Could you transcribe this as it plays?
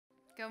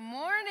Good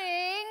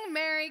morning.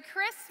 Merry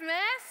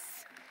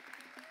Christmas.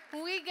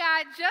 We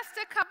got just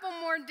a couple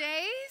more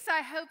days.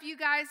 I hope you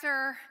guys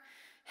are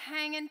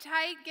hanging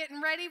tight,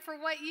 getting ready for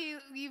what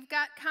you've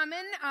got coming.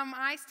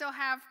 I still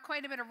have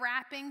quite a bit of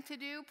wrapping to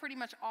do, pretty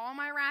much all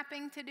my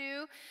wrapping to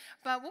do,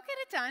 but we'll get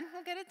it done.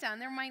 We'll get it done.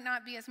 There might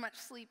not be as much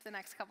sleep the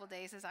next couple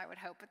days as I would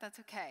hope, but that's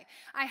okay.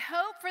 I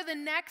hope for the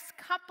next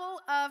couple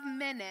of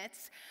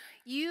minutes,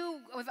 you,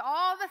 with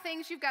all the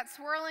things you've got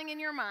swirling in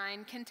your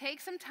mind, can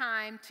take some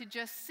time to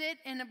just sit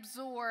and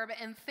absorb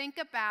and think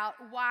about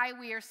why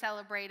we are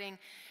celebrating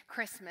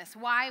Christmas,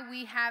 why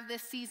we have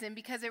this season,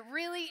 because it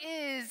really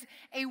is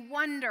a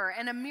wonder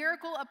and a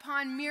miracle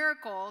upon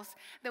miracles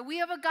that we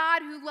have a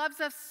God who loves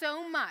us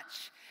so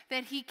much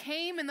that he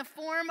came in the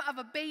form of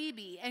a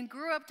baby and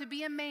grew up to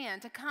be a man,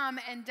 to come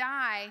and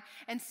die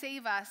and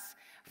save us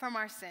from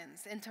our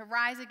sins and to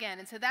rise again.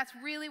 And so that's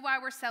really why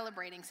we're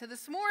celebrating. So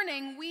this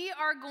morning we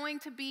are going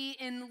to be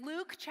in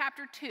Luke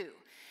chapter 2.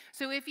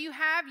 So if you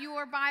have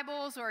your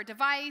Bibles or a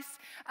device,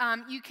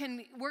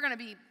 we're going to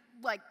be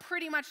like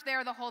pretty much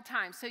there the whole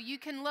time. So you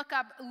can look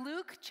up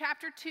Luke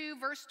chapter 2,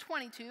 verse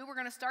 22. We're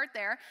going to start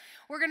there.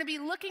 We're going to be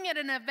looking at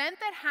an event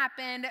that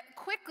happened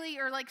quickly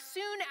or like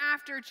soon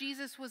after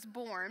Jesus was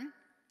born.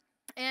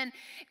 And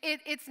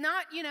it's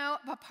not,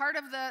 a part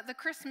of the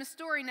Christmas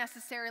story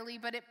necessarily,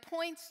 but it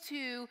points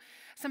to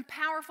some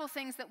powerful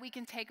things that we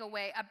can take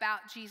away about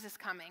Jesus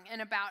coming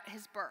and about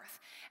his birth.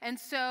 And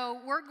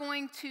so we're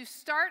going to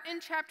start in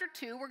chapter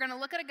 2. We're going to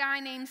look at a guy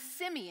named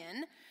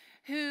Simeon,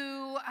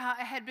 who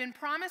had been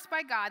promised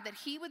by God that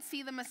he would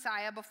see the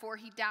Messiah before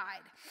he died.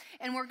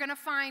 And we're going to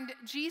find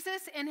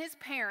Jesus and his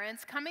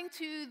parents coming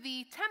to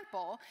the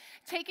temple,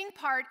 taking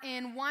part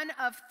in one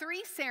of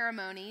 3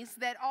 ceremonies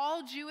that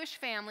all Jewish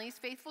families,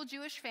 faithful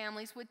Jewish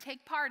families, would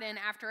take part in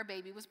after a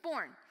baby was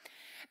born.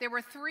 There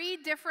were 3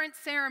 different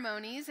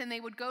ceremonies, and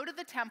they would go to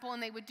the temple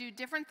and they would do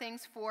different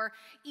things for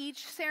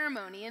each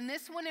ceremony. And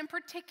this one in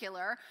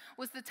particular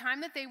was the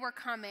time that they were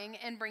coming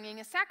and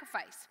bringing a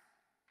sacrifice.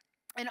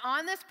 And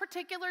on this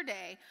particular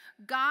day,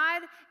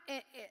 God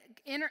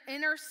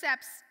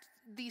intercepts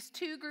these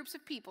 2 groups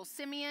of people,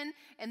 Simeon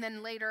and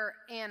then later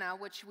Anna,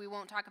 which we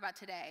won't talk about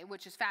today,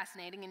 which is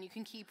fascinating, and you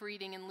can keep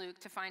reading in Luke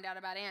to find out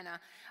about Anna.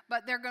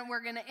 But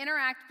we're going to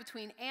interact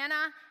between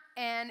Anna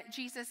and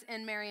Jesus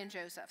and Mary and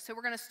Joseph. So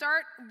we're going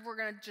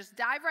to just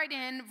dive right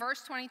in,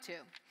 verse 22.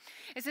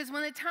 It says,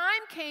 when the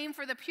time came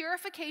for the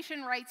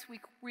purification rites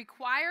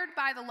required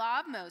by the law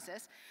of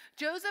Moses,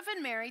 Joseph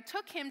and Mary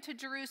took him to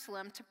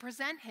Jerusalem to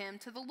present him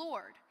to the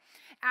Lord.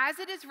 As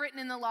it is written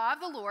in the law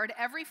of the Lord,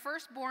 every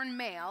firstborn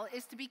male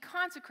is to be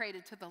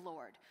consecrated to the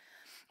Lord,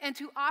 and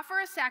to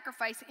offer a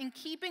sacrifice in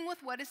keeping with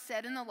what is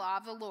said in the law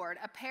of the Lord,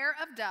 a pair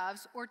of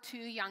doves or 2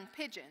 young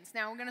pigeons.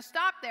 Now, we're going to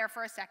stop there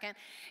for a second.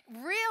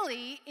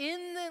 Really,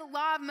 in the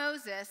law of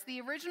Moses,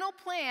 the original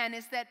plan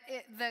is that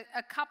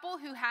a couple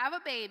who have a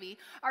baby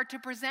are to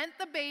present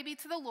the baby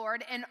to the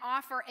Lord and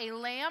offer a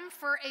lamb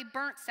for a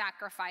burnt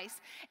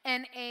sacrifice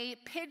and a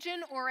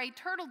pigeon or a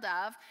turtle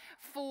dove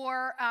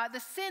for the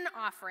sin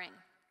offering.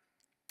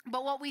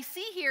 But what we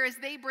see here is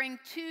they bring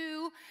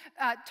 2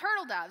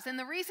 turtle doves. And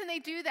the reason they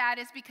do that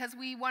is because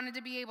we wanted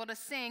to be able to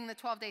sing the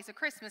 12 Days of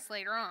Christmas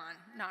later on.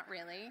 Not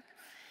really.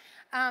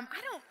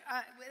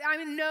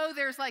 I know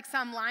there's like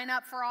some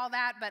lineup for all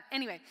that, but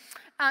anyway.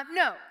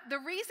 No, the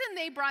reason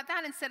they brought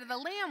that instead of the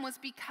lamb was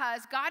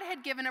because God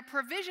had given a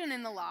provision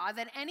in the law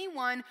that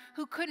anyone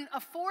who couldn't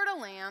afford a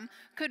lamb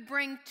could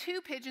bring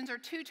 2 pigeons or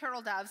 2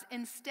 turtle doves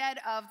instead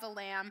of the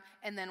lamb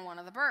and then one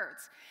of the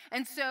birds.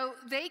 And so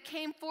they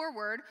came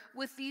forward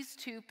with these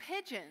 2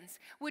 pigeons,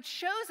 which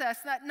shows us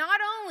that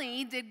not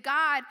only did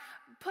God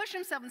push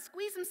himself and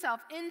squeeze himself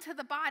into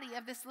the body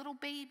of this little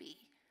baby,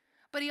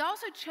 but he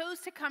also chose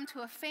to come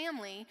to a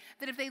family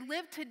that if they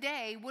lived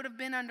today would have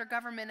been under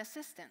government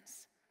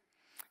assistance.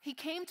 He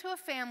came to a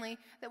family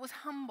that was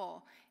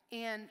humble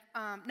and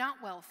not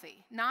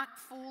wealthy, not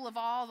full of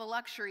all the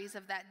luxuries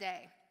of that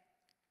day.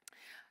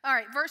 All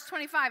right, verse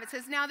 25, it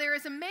says, now there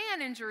is a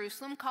man in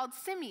Jerusalem called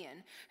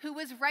Simeon, who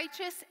was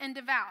righteous and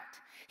devout.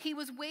 He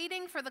was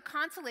waiting for the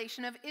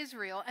consolation of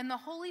Israel, and the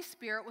Holy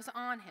Spirit was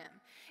on him.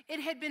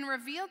 It had been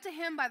revealed to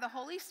him by the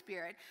Holy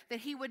Spirit that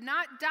he would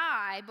not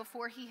die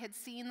before he had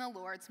seen the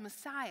Lord's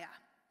Messiah.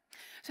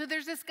 So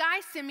there's this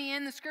guy,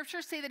 Simeon. The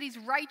scriptures say that he's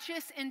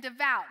righteous and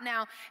devout.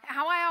 Now,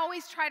 how I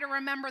always try to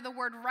remember the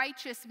word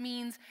righteous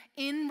means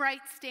in right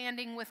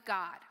standing with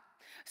God.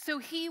 So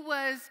he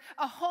was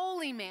a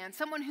holy man,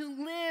 someone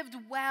who lived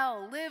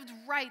well, lived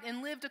right,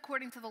 and lived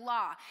according to the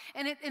law.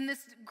 And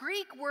this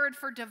Greek word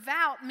for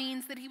devout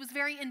means that he was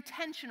very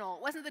intentional.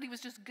 It wasn't that he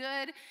was just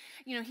good.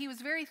 He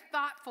was very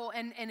thoughtful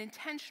and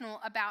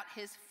intentional about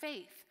his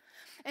faith.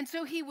 And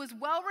so he was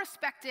well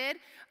respected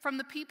from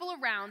the people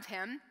around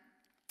him,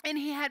 and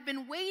he had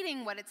been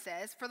waiting, what it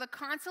says, for the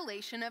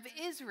consolation of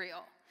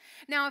Israel.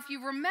 Now, if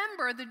you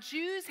remember, the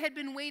Jews had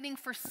been waiting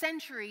for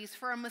centuries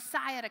for a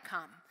Messiah to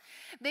come.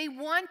 They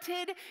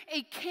wanted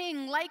a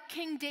king like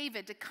King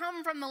David to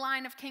come from the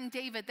line of King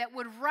David that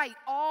would right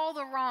all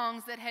the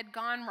wrongs that had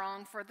gone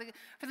wrong for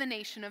the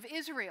nation of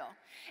Israel.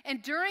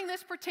 And during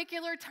this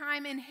particular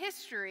time in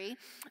history,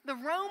 the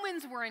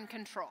Romans were in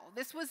control.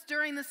 This was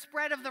during the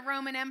spread of the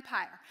Roman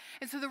Empire.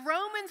 And so the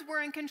Romans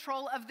were in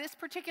control of this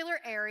particular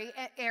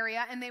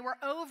area, and they were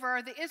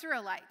over the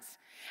Israelites.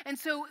 And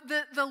so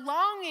the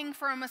longing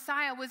for a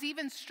Messiah was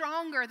even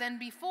stronger than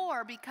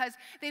before because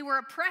they were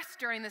oppressed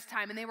during this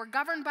time, and they were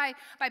governed by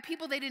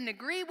people they didn't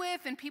agree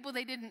with and people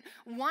they didn't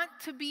want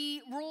to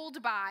be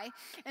ruled by.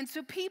 And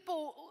so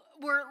people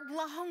were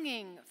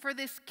longing for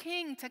this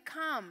king to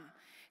come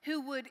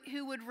who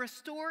would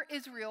restore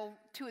Israel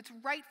to its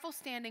rightful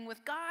standing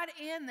with God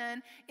and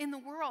then in the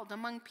world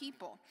among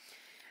people.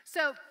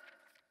 So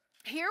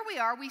here we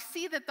are, we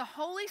see that the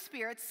Holy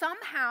Spirit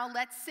somehow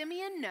lets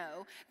Simeon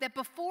know that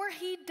before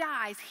he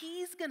dies,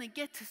 he's going to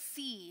get to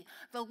see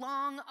the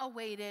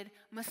long-awaited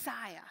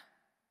Messiah.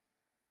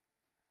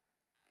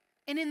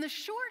 And in the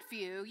short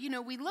view,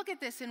 we look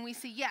at this and we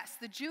see, yes,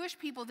 the Jewish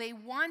people, they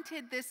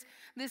wanted this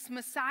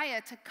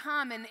Messiah to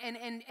come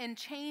and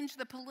change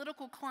the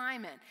political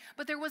climate.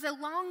 But there was a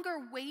longer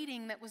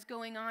waiting that was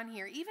going on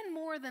here. Even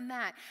more than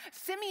that,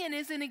 Simeon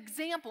is an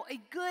example, a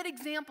good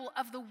example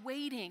of the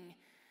waiting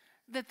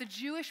that the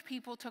Jewish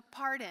people took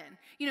part in.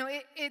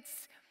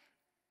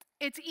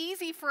 It's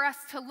easy for us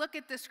to look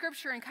at the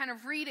scripture and kind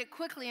of read it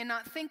quickly and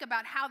not think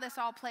about how this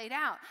all played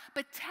out.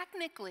 But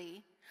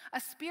technically, a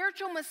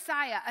spiritual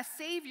Messiah, a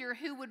Savior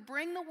who would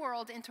bring the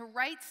world into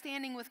right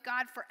standing with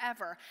God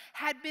forever,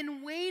 had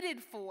been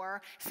waited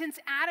for since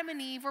Adam and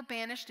Eve were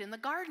banished in the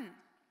garden.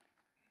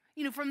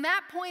 From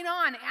that point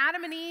on,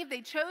 Adam and Eve,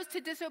 they chose to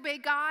disobey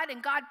God,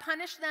 and God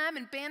punished them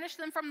and banished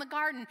them from the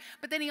garden.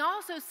 But then he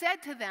also said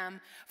to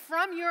them,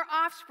 from your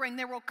offspring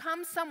there will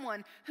come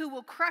someone who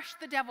will crush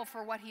the devil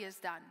for what he has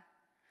done.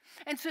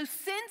 And so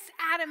since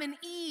Adam and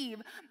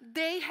Eve,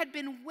 they had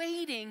been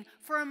waiting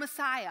for a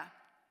Messiah.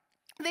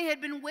 They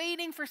had been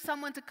waiting for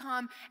someone to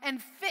come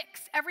and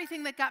fix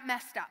everything that got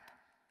messed up.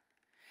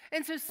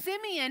 And so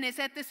Simeon is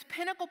at this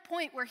pinnacle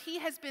point where he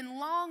has been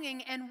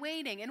longing and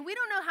waiting. And we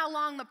don't know how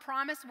long the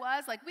promise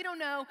was. We don't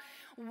know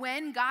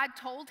when God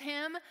told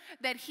him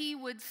that he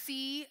would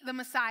see the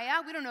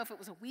Messiah. We don't know if it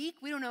was a week.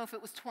 We don't know if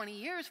it was 20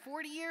 years,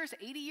 40 years,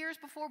 80 years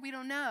before. We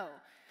don't know.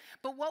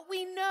 But what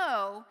we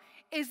know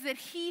is that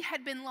he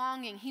had been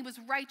longing. He was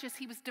righteous.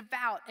 He was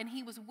devout. And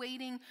he was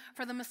waiting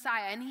for the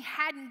Messiah. And he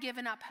hadn't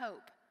given up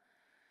hope.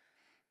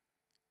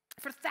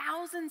 For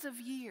thousands of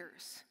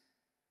years,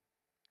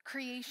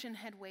 creation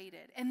had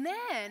waited. And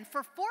then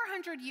for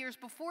 400 years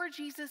before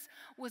Jesus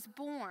was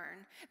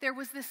born, there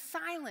was this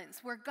silence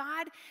where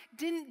God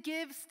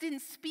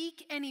didn't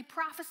speak any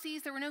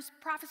prophecies. There were no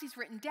prophecies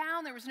written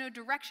down. There was no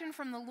direction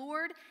from the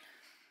Lord.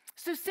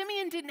 So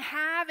Simeon didn't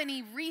have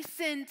any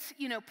recent,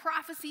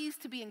 prophecies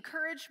to be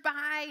encouraged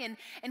by,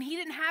 and he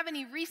didn't have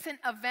any recent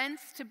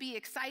events to be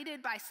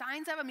excited by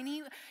signs of.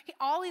 He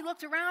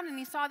looked around and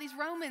he saw these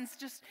Romans,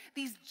 just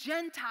these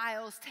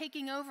Gentiles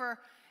taking over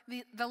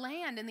the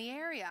land in the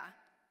area.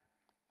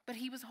 But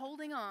he was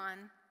holding on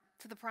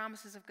to the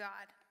promises of God.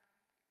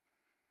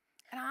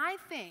 And I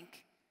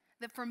think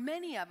that for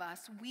many of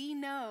us, we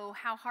know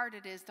how hard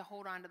it is to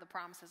hold on to the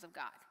promises of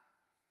God.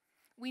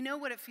 We know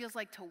what it feels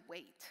like to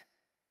wait.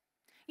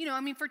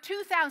 For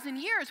 2,000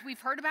 years, we've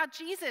heard about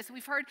Jesus.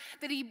 We've heard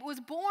that he was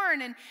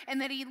born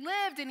and that he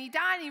lived and he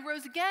died and he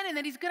rose again and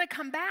that he's going to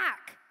come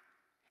back.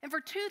 And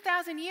for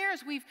 2,000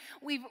 years,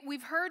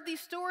 we've heard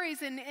these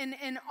stories,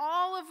 and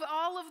all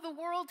of the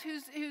world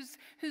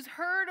who's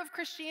heard of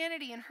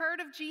Christianity and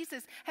heard of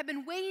Jesus have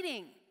been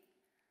waiting.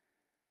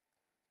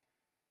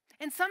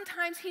 And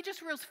sometimes he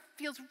just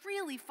feels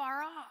really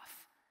far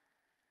off.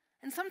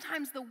 And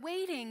sometimes the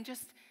waiting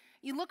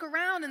you look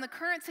around in the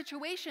current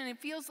situation, it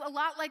feels a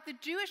lot like the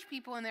Jewish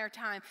people in their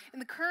time. In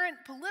the current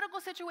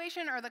political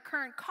situation or the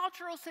current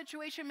cultural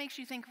situation makes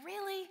you think,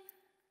 really?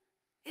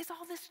 Is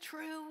all this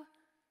true?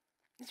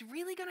 Is he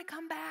really going to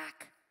come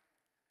back?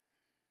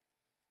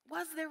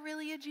 Was there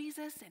really a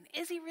Jesus? And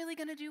is he really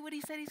going to do what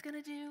he said he's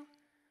going to do?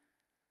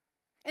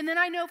 And then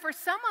I know for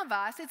some of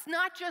us, it's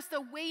not just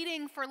a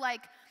waiting for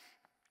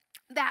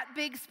that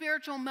big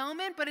spiritual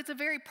moment, but it's a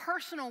very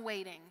personal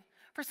waiting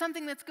for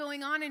something that's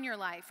going on in your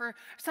life or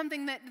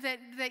something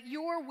that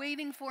you're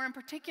waiting for in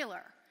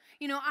particular.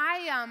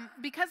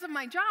 Because of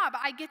my job,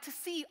 I get to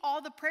see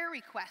all the prayer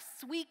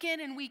requests week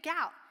in and week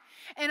out.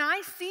 And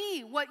I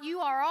see what you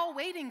are all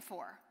waiting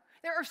for.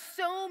 There are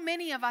so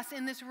many of us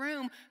in this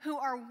room who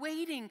are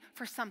waiting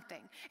for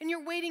something. And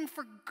you're waiting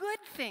for good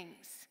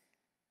things.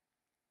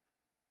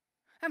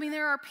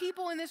 There are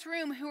people in this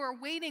room who are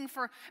waiting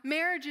for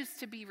marriages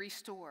to be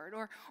restored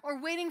or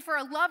waiting for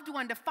a loved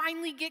one to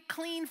finally get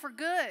clean for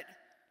good.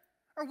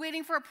 Or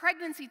waiting for a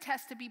pregnancy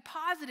test to be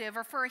positive,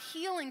 or for a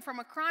healing from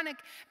a chronic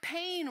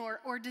pain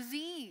or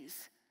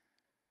disease.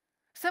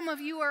 Some of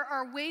you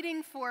are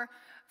waiting for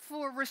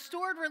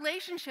restored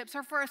relationships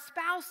or for a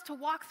spouse to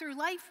walk through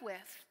life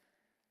with.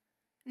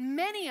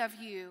 Many of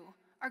you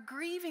are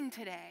grieving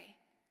today,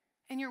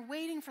 And you're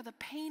waiting for the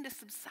pain to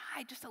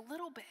subside just a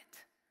little bit.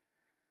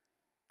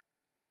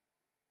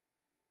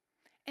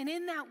 And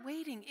in that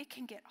waiting, it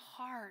can get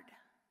hard.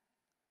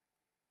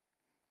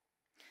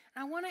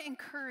 And I want to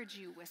encourage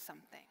you with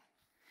something.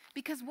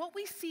 Because what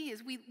we see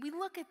is we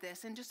look at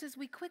this, and just as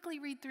we quickly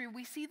read through,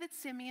 we see that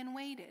Simeon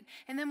waited.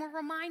 And then we're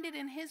reminded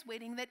in his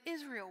waiting that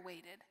Israel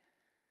waited.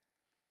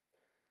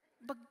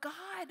 But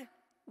God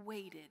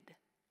waited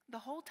the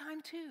whole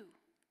time too.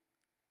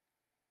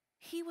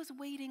 He was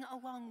waiting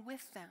along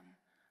with them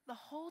the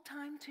whole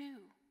time too.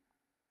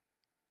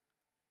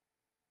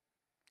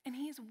 And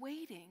he is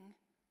waiting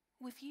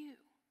with you.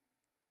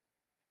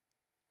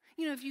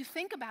 You know, if you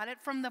think about it,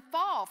 from the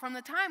fall, from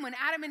the time when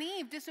Adam and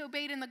Eve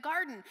disobeyed in the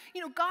garden,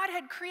 God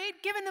had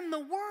given them the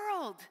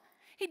world.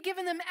 He'd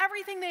given them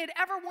everything they had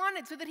ever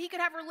wanted so that he could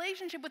have a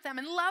relationship with them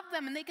and love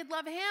them and they could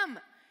love him.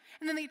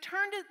 And then they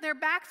turned their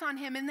backs on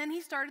him, and then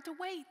he started to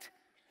wait.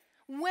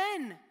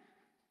 When?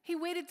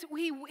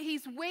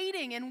 He's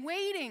waiting and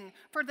waiting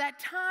for that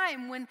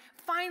time when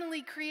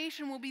finally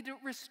creation will be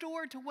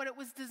restored to what it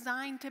was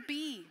designed to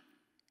be.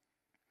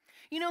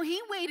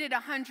 He waited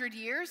 100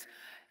 years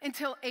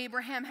until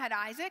Abraham had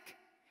Isaac.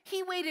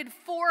 He waited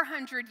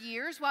 400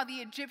 years while the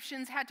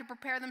Egyptians had to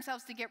prepare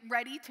themselves to get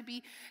ready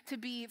to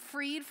be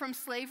freed from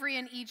slavery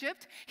in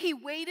Egypt. He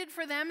waited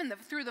for them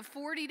through the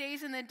 40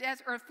 days in the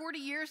desert, or 40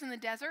 years in the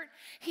desert.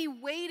 He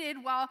waited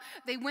while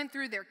they went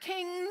through their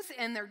kings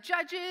and their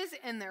judges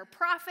and their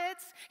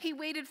prophets. He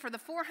waited for the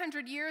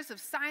 400 years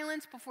of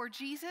silence before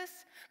Jesus.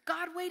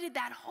 God waited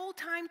that whole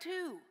time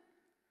too.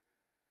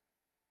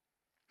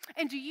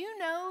 And do you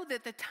know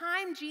that the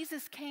time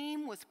Jesus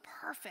came was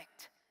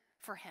perfect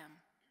for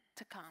him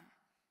to come?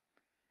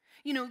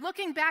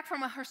 Looking back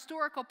from a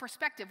historical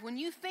perspective, when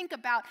you think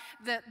about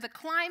the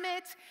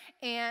climate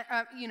and,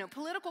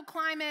 political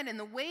climate and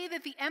the way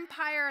that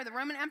the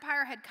Roman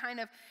Empire had kind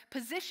of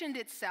positioned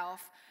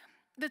itself,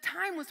 the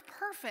time was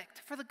perfect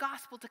for the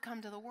gospel to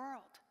come to the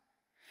world.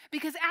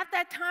 Because at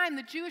that time,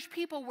 the Jewish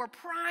people were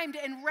primed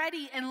and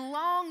ready and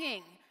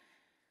longing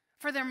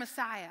for their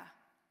Messiah.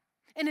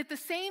 And at the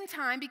same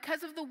time,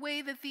 because of the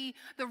way that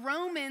the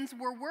Romans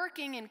were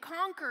working and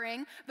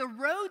conquering, the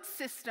road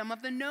system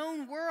of the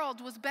known world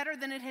was better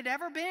than it had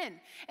ever been.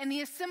 And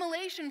the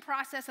assimilation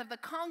process of the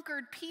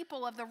conquered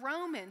people of the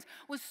Romans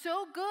was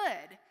so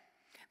good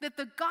that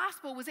the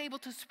gospel was able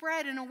to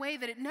spread in a way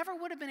that it never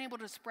would have been able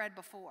to spread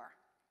before.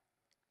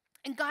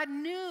 And God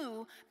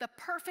knew the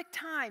perfect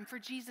time for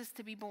Jesus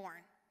to be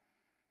born.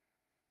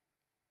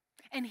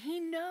 And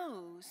he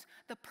knows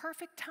the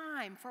perfect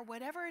time for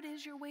whatever it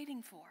is you're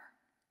waiting for.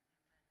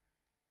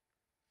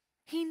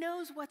 He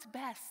knows what's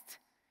best.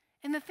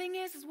 And the thing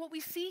is what we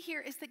see here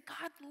is that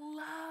God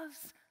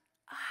loves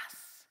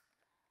us.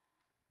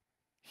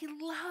 He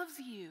loves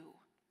you.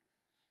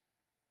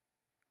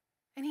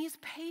 And he is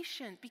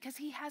patient because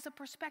he has a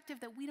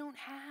perspective that we don't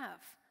have.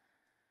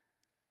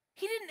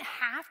 He didn't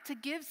have to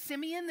give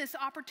Simeon this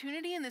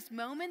opportunity in this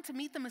moment to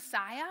meet the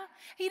Messiah.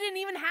 He didn't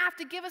even have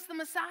to give us the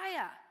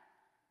Messiah.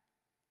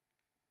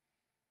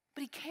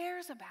 But he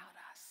cares about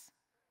us.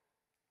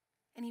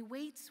 And he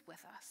waits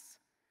with us.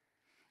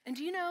 And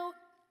do you know,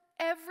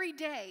 every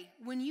day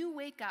when you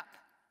wake up,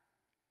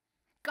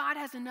 God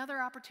has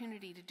another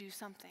opportunity to do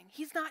something.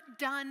 He's not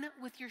done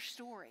with your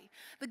story.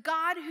 The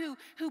God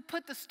who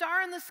put the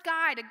star in the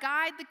sky to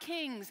guide the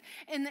kings,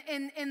 and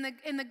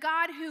the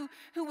God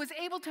who was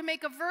able to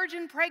make a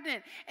virgin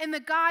pregnant, and the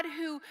God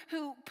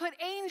who put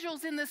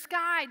angels in the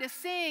sky to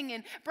sing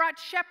and brought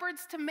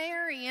shepherds to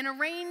Mary and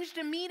arranged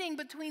a meeting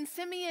between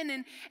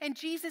Simeon and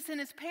Jesus and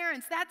his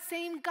parents, that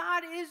same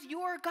God is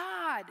your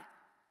God.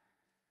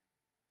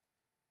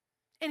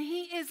 And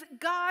he is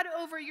God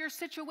over your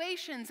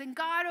situations, and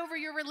God over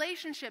your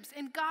relationships,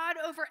 and God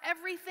over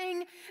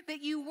everything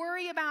that you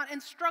worry about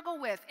and struggle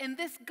with. And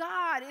this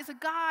God is a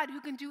God who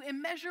can do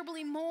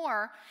immeasurably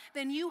more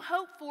than you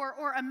hope for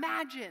or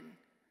imagine.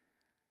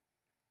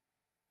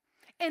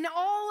 And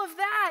all of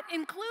that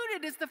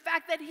included is the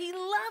fact that he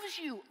loves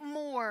you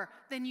more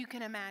than you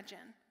can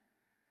imagine.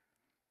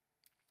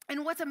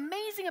 And what's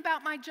amazing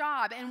about my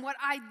job and what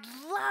I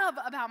love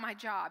about my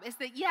job is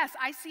that, yes,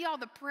 I see all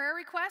the prayer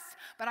requests,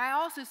 but I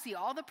also see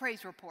all the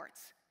praise reports.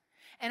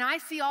 And I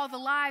see all the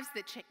lives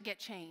that get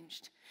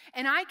changed.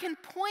 And I can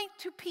point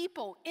to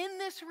people in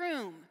this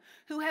room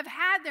who have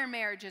had their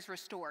marriages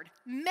restored.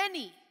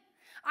 Many.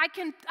 I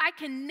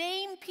can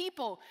name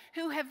people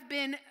who have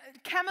been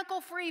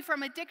chemical-free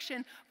from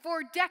addiction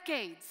for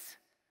decades.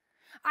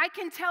 I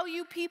can tell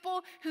you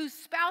people whose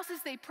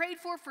spouses they prayed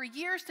for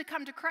years to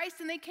come to Christ,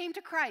 and they came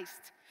to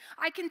Christ.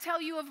 I can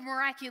tell you of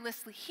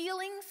miraculous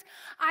healings.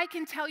 I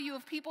can tell you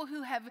of people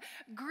who have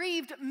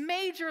grieved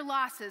major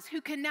losses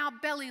who can now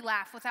belly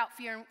laugh without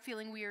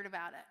feeling weird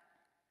about it.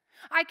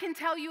 I can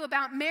tell you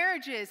about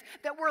marriages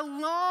that were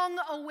long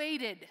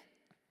awaited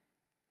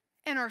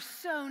and are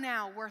so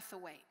now worth the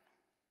wait.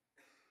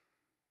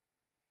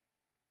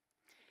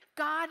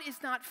 God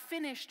is not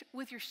finished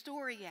with your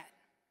story yet.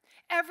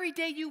 Every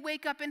day you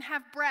wake up and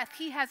have breath,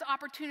 he has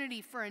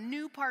opportunity for a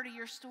new part of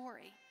your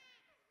story.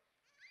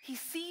 He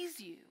sees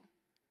you.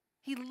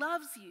 He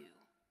loves you,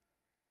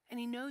 and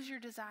he knows your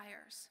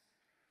desires.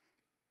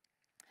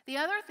 The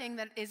other thing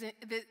that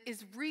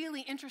is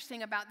really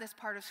interesting about this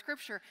part of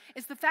Scripture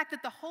is the fact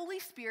that the Holy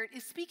Spirit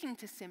is speaking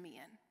to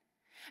Simeon.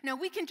 Now,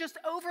 we can just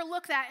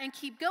overlook that and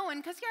keep going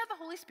because, the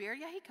Holy Spirit,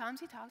 he comes,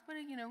 he talks, but,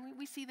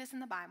 we see this in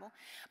the Bible.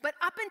 But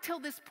up until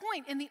this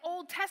point in the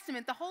Old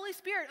Testament, the Holy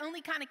Spirit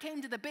only kind of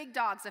came to the big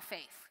dogs of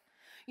faith.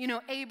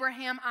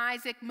 Abraham,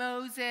 Isaac,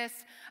 Moses,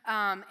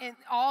 and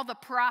all the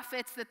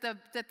prophets that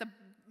the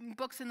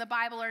books in the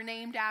Bible are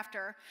named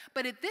after.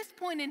 But at this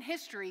point in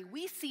history,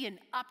 we see an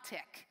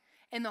uptick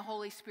in the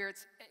Holy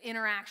Spirit's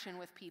interaction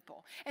with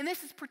people. And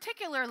this is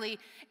particularly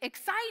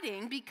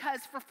exciting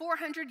because for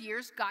 400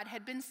 years, God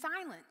had been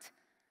silent.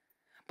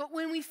 But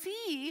when we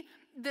see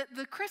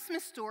the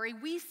Christmas story,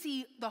 we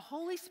see the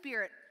Holy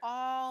Spirit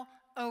all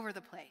over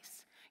the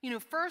place.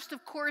 First,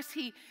 of course,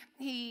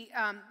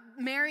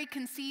 Mary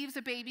conceives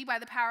a baby by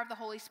the power of the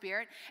Holy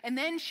Spirit, and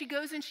then she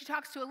goes and she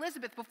talks to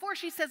Elizabeth. Before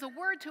she says a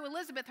word to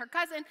Elizabeth, her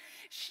cousin,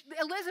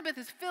 Elizabeth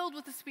is filled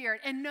with the Spirit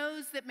and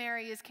knows that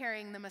Mary is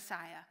carrying the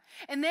Messiah.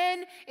 And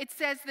then it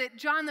says that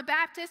John the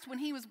Baptist, when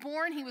he was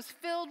born, he was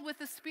filled with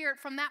the Spirit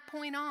from that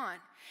point on.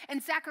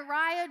 And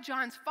Zechariah,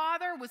 John's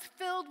father, was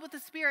filled with the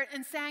Spirit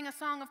and sang a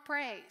song of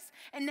praise.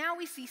 And now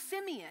we see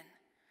Simeon.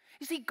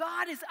 You see,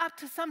 God is up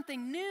to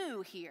something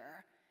new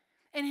here.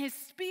 And his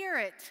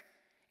Spirit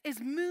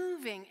is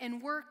moving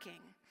and working.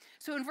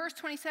 So in verse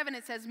 27,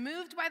 it says,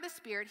 moved by the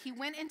Spirit, he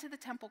went into the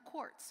temple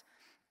courts.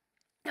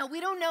 Now, we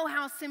don't know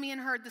how Simeon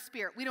heard the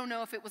Spirit. We don't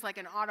know if it was like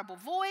an audible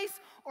voice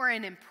or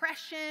an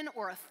impression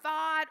or a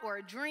thought or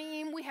a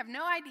dream. We have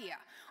no idea.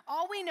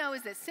 All we know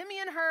is that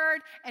Simeon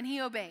heard and he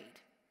obeyed.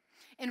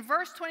 In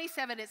verse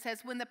 27, it says,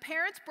 when the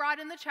parents brought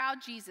in the child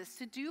Jesus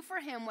to do for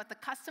him what the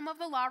custom of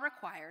the law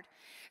required,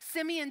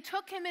 Simeon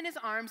took him in his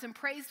arms and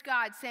praised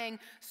God, saying,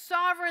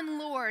 Sovereign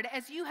Lord,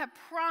 as you have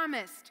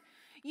promised,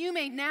 you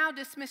may now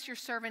dismiss your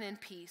servant in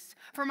peace.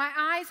 For my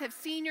eyes have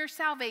seen your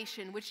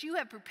salvation, which you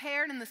have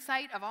prepared in the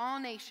sight of all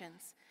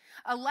nations,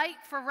 a light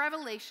for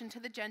revelation to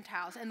the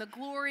Gentiles and the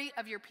glory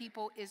of your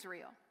people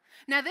Israel.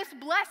 Now, this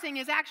blessing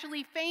is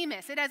actually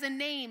famous. It has a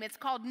name. It's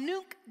called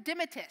Nunc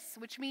Dimittis,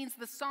 which means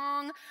the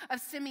Song of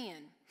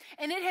Simeon.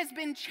 And it has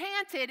been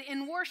chanted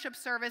in worship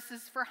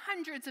services for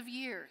hundreds of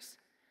years.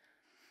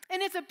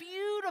 And it's a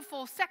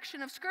beautiful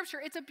section of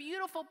Scripture. It's a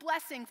beautiful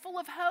blessing, full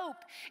of hope.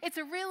 It's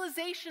a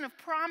realization of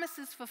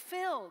promises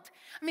fulfilled.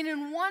 I mean,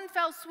 in one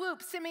fell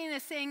swoop, Simeon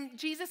is saying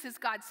Jesus is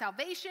God's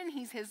salvation.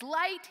 He's his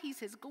light. He's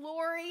his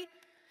glory.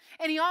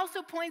 And he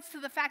also points to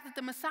the fact that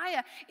the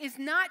Messiah is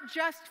not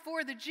just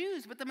for the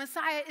Jews, but the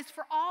Messiah is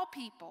for all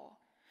people.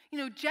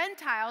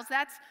 Gentiles,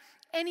 that's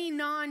any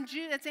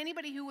non-Jew, that's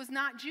anybody who was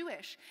not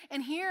Jewish.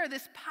 And here,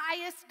 this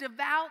pious,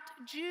 devout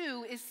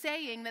Jew is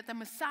saying that the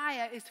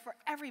Messiah is for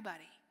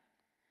everybody.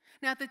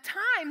 Now, at the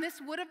time, this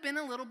would have been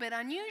a little bit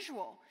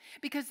unusual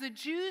because the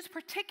Jews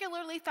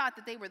particularly thought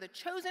that they were the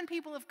chosen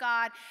people of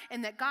God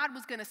and that God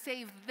was going to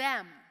save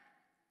them.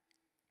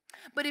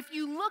 But if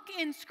you look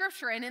in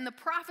Scripture and in the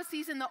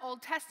prophecies in the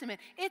Old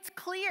Testament, it's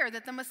clear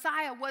that the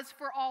Messiah was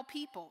for all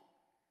people.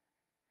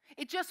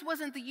 It just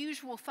wasn't the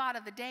usual thought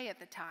of the day at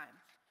the time.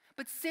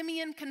 But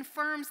Simeon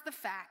confirms the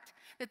fact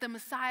that the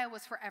Messiah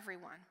was for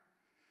everyone.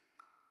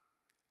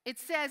 It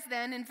says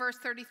then in verse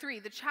 33,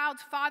 the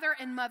child's father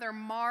and mother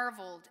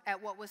marveled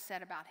at what was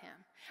said about him.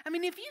 I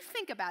mean, if you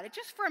think about it,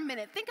 just for a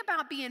minute, think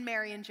about being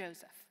Mary and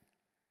Joseph.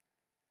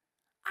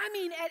 I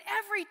mean, at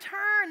every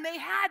turn, they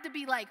had to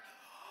be like,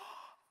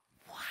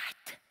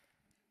 what?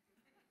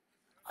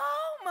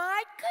 Oh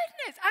my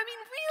goodness. I mean,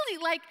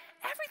 really, like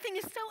everything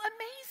is so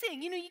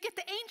amazing. You get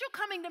the angel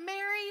coming to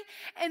Mary,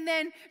 and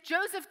then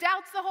Joseph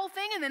doubts the whole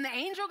thing, and then the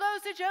angel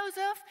goes to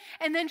Joseph,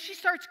 and then she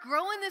starts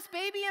growing this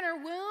baby in her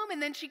womb,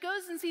 and then she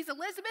goes and sees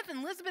Elizabeth,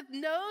 and Elizabeth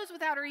knows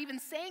without her even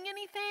saying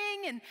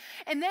anything,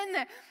 and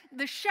then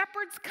the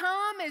shepherds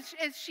come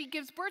as she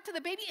gives birth to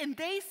the baby, and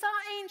they saw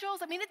angels.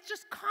 I mean, it's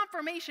just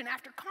confirmation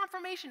after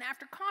confirmation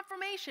after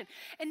confirmation,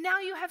 and now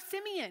you have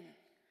Simeon.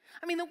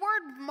 I mean, the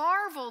word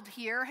marveled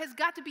here has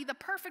got to be the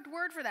perfect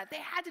word for that. They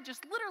had to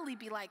just literally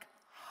be like,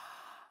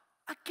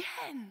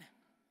 again.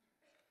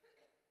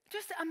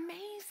 Just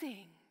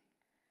amazing.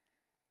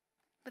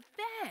 But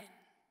then,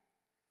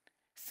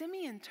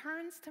 Simeon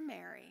turns to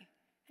Mary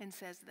and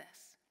says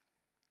this.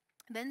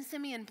 Then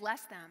Simeon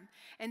blessed them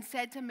and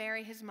said to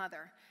Mary, his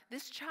mother,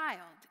 this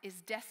child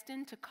is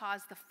destined to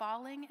cause the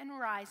falling and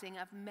rising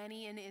of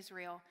many in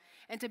Israel,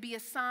 and to be a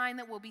sign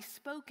that will be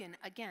spoken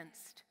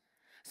against,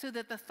 so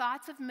that the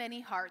thoughts of many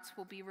hearts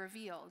will be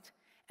revealed,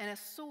 and a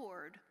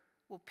sword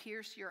will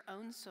pierce your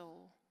own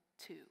soul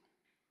too.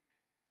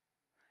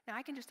 Now,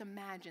 I can just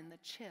imagine the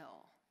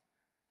chill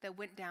that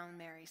went down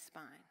Mary's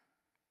spine.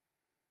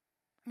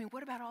 I mean,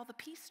 what about all the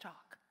peace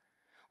talk?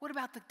 What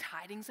about the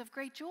tidings of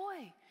great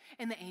joy?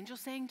 And the angel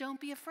saying,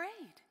 don't be afraid.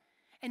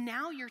 And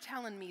now you're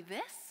telling me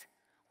this?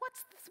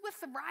 What's this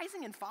with the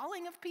rising and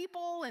falling of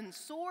people and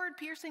sword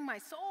piercing my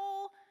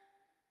soul?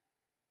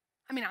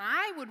 I mean,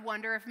 I would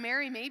wonder if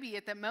Mary maybe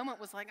at that moment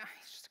was like,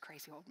 he's just a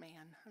crazy old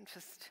man.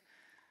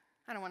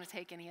 I don't want to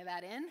take any of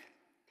that in.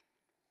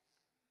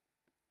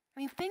 I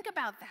mean, think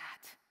about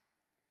that.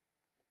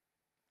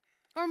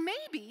 Or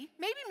maybe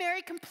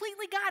Mary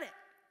completely got it.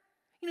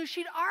 You know,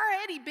 she'd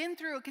already been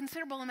through a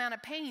considerable amount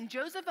of pain.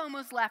 Joseph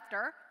almost left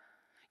her.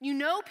 You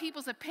know,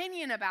 people's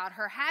opinion about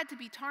her had to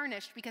be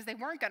tarnished because they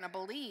weren't going to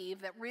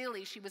believe that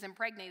really she was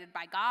impregnated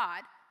by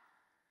God.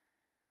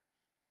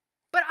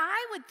 But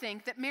I would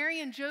think that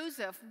Mary and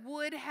Joseph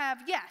would have,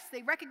 yes,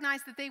 they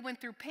recognized that they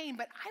went through pain,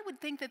 but I would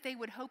think that they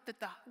would hope that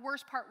the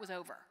worst part was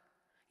over.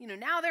 You know,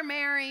 now they're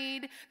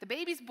married, the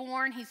baby's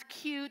born, he's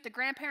cute, the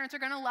grandparents are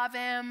going to love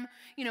him,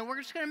 you know,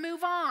 we're just going to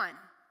move on.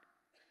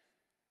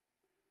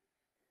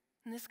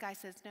 And this guy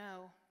says,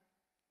 no,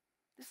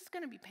 this is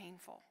going to be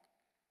painful.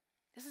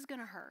 This is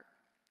going to hurt.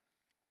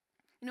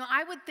 You know,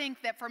 I would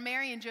think that for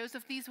Mary and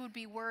Joseph, these would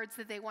be words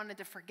that they wanted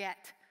to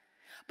forget.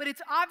 But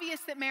it's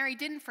obvious that Mary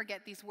didn't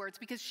forget these words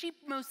because she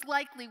most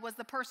likely was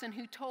the person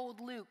who told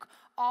Luke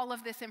all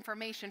of this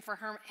information for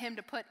him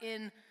to put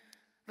in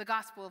the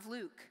Gospel of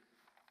Luke.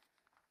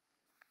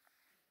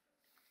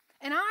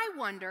 And I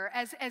wonder,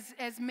 as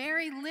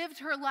Mary lived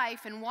her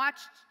life and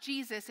watched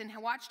Jesus and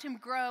watched him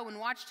grow and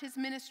watched his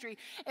ministry,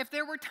 if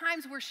there were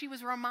times where she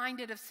was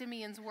reminded of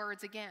Simeon's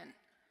words again.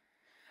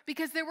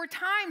 Because there were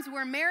times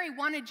where Mary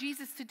wanted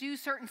Jesus to do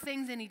certain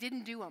things and he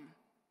didn't do them.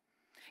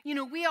 You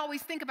know, we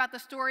always think about the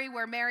story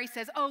where Mary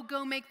says, oh,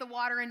 go make the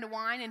water into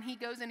wine, and he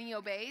goes and he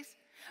obeys.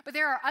 But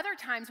there are other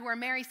times where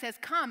Mary says,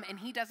 come, and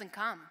he doesn't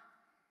come.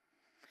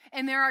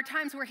 And there are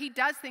times where he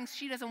does things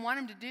she doesn't want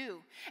him to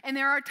do. And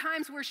there are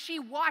times where she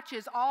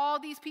watches all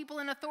these people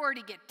in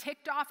authority get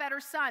ticked off at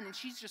her son, and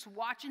she's just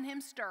watching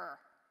him stir.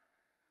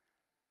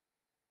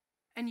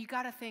 And you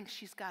got to think,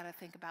 she's got to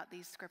think about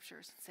these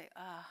scriptures and say,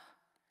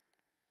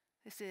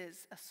 this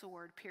is a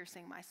sword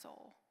piercing my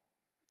soul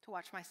to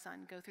watch my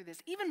son go through this,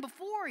 even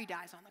before he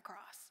dies on the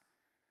cross.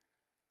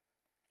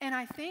 And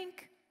I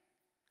think,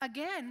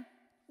 again,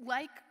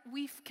 like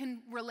we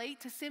can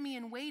relate to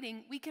Simeon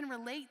waiting, we can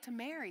relate to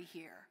Mary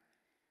here.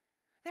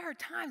 There are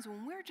times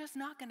when we're just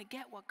not going to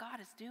get what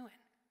God is doing.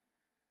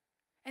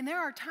 And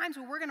there are times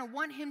where we're going to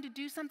want him to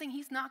do something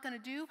he's not going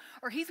to do,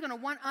 or he's going to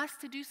want us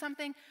to do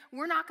something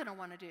we're not going to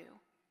want to do.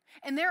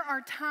 And there are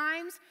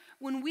times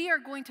when we are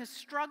going to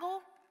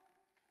struggle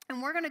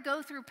and we're going to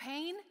go through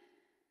pain.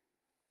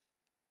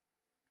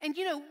 And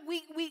you know,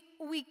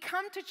 we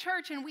come to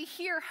church and we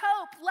hear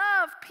hope,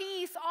 love,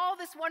 peace, all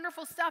this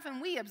wonderful stuff,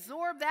 and we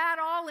absorb that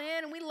all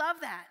in and we love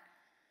that.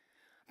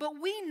 But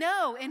we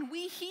know and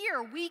we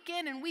hear week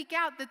in and week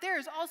out that there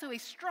is also a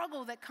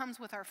struggle that comes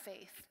with our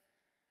faith.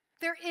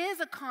 There is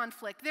a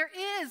conflict. There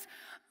is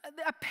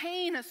a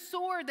pain, a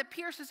sword that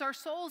pierces our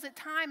souls at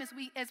times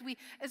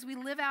as we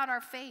live out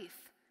our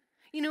faith.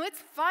 You know, it's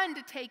fun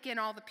to take in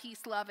all the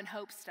peace, love, and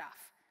hope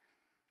stuff.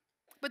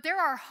 But there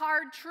are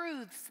hard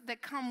truths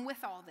that come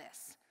with all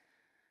this.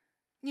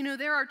 You know,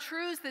 there are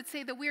truths that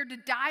say that we are to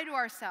die to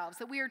ourselves,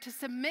 that we are to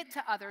submit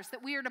to others,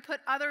 that we are to put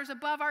others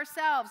above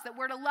ourselves, that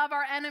we're to love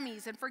our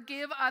enemies and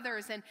forgive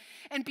others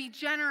and be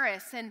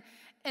generous.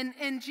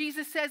 And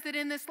Jesus says that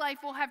in this life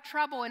we'll have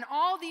trouble. And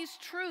all these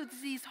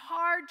truths, these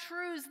hard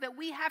truths that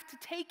we have to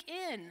take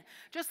in,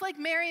 just like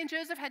Mary and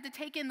Joseph had to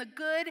take in the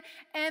good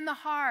and the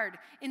hard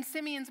in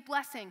Simeon's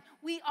blessing,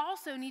 we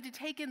also need to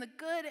take in the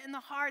good and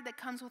the hard that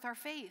comes with our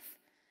faith.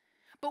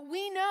 But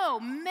we know,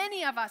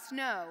 many of us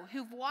know,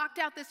 who've walked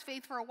out this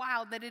faith for a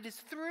while, that it is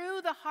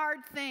through the hard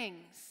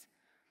things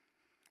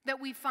that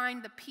we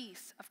find the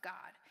peace of God.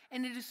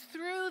 And it is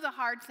through the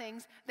hard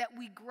things that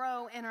we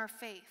grow in our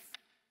faith.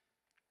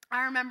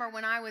 I remember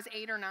when I was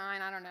 8 or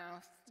 9, I don't know,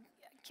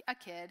 a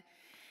kid,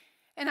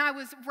 and I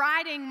was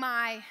riding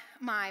my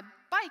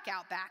bike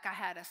out back. I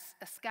had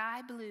a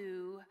sky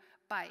blue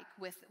bike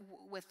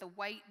with the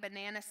white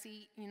banana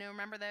seat, you know,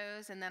 remember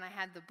those? And then I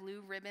had the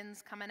blue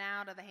ribbons coming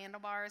out of the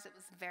handlebars. It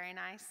was very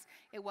nice.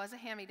 It was a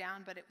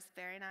hand-me-down, but it was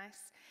very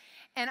nice.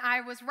 And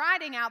I was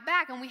riding out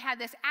back, and we had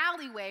this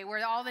alleyway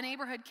where all the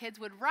neighborhood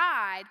kids would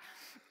ride,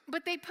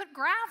 but they put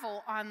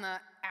gravel on the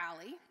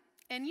alley.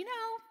 And you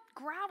know,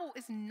 gravel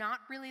is not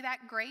really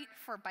that great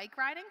for bike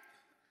riding.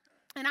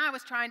 And I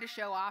was trying to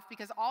show off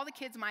because all the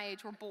kids my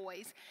age were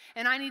boys,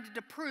 and I needed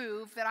to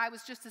prove that I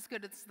was just as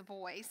good as the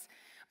boys.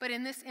 But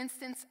in this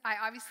instance, I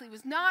obviously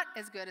was not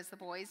as good as the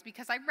boys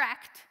because I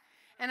wrecked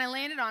and I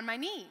landed on my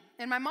knee.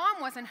 And my mom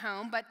wasn't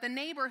home, but the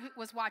neighbor who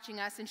was watching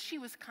us, and she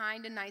was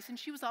kind and nice, and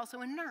she was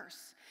also a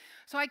nurse.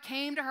 So I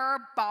came to her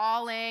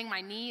bawling.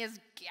 My knee is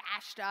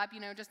gashed up,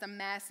 you know, just a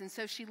mess. And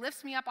so she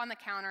lifts me up on the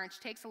counter and she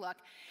takes a look.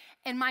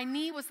 And my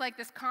knee was like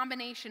this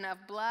combination of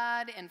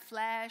blood and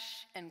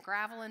flesh and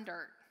gravel and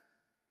dirt.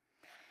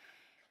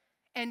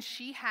 And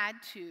she had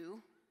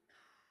to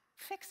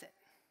fix it.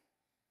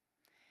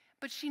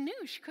 But she knew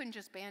she couldn't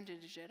just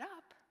bandage it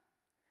up.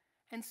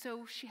 And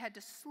so she had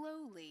to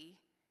slowly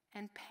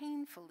and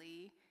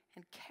painfully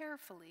and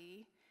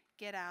carefully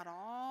get out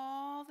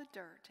all the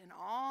dirt and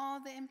all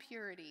the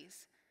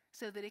impurities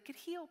so that it could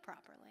heal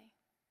properly.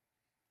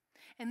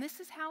 And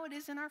this is how it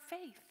is in our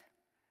faith.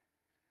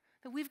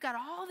 That we've got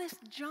all this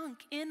junk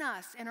in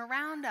us and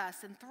around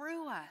us and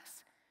through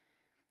us.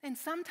 And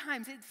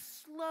sometimes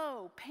it's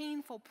slow,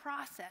 painful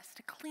process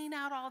to clean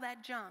out all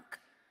that junk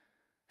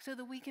so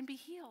that we can be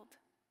healed,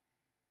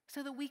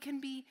 so that we can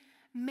be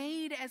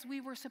made as we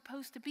were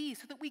supposed to be,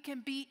 so that we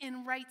can be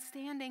in right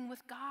standing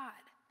with God.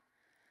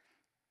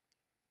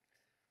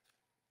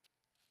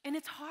 And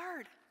it's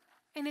hard,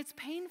 and it's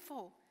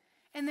painful,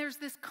 and there's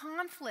this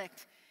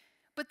conflict,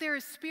 but there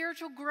is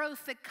spiritual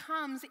growth that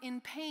comes in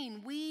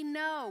pain. We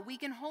know, we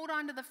can hold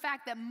on to the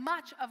fact that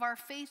much of our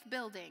faith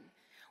building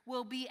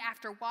will be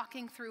after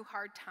walking through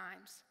hard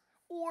times,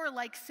 or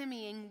like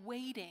Simeon,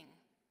 waiting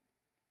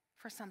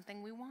for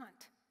something we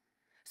want.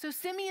 So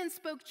Simeon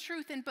spoke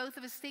truth in both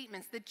of his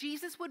statements, that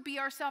Jesus would be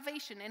our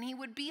salvation and he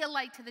would be a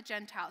light to the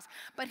Gentiles,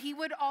 but he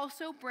would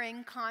also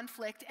bring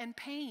conflict and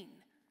pain.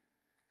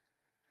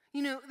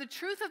 You know, the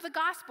truth of the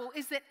gospel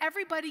is that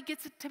everybody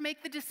gets to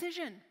make the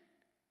decision.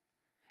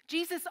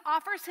 Jesus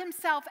offers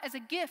himself as a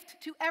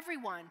gift to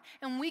everyone,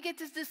 and we get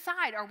to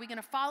decide, are we going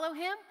to follow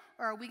him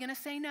or are we going to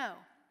say no?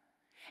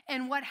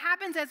 And what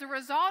happens as a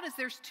result is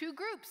there's two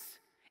groups.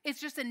 It's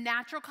just a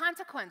natural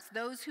consequence,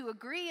 those who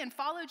agree and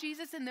follow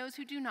Jesus and those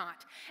who do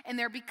not. And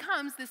there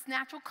becomes this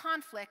natural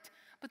conflict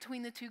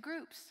between the two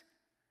groups.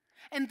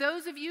 And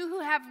those of you who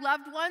have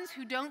loved ones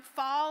who don't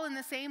fall in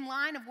the same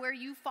line of where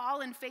you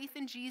fall in faith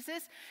in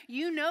Jesus,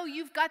 you know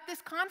you've got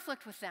this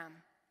conflict with them.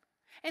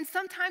 And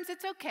sometimes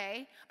it's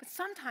okay, but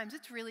sometimes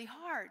it's really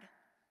hard.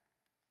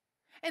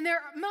 And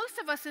most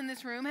of us in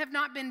this room have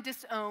not been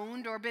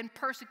disowned or been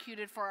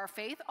persecuted for our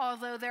faith,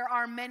 although there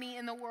are many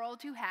in the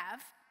world who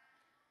have.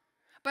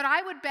 But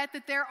I would bet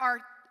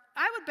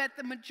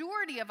the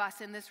majority of us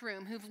in this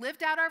room who've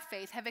lived out our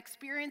faith have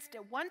experienced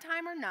at one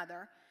time or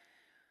another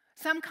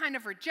some kind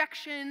of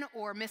rejection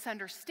or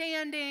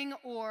misunderstanding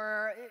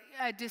or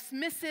a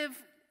dismissive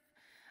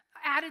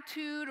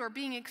attitude or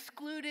being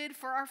excluded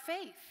for our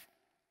faith.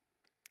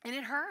 And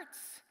it hurts.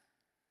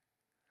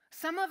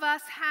 Some of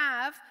us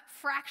have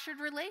fractured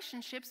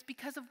relationships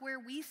because of where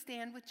we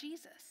stand with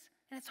Jesus,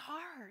 and it's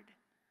hard.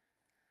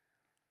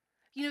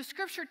 You know,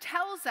 Scripture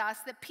tells us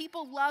that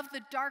people love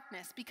the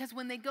darkness because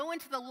when they go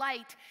into the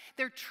light,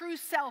 their true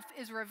self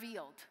is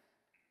revealed.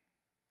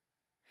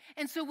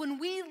 And so when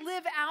we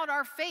live out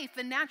our faith,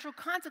 the natural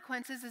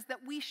consequences is that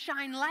we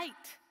shine light,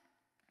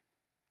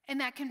 and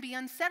that can be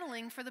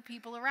unsettling for the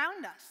people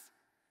around us.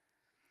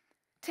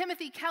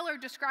 Timothy Keller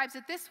describes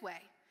it this way.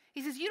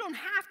 He says, you don't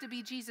have to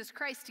be Jesus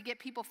Christ to get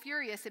people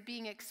furious at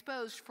being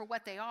exposed for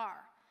what they are.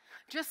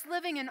 Just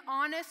living an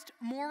honest,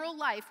 moral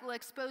life will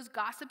expose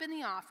gossip in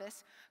the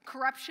office,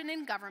 corruption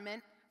in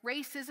government,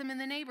 racism in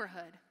the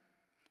neighborhood.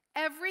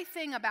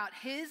 Everything about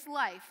his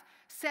life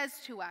says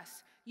to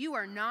us, you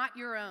are not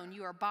your own,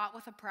 you are bought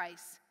with a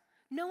price.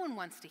 No one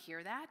wants to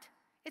hear that.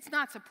 It's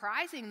not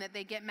surprising that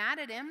they get mad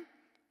at him.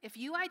 If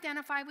you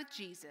identify with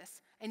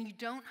Jesus and you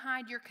don't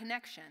hide your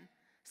connection,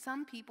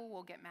 some people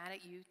will get mad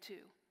at you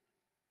too.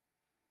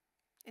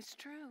 It's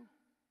true.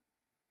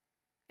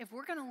 If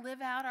we're going to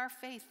live out our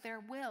faith, there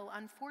will,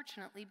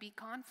 unfortunately, be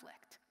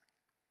conflict.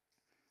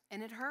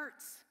 And it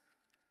hurts.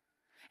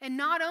 And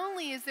not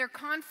only is there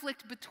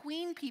conflict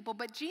between people,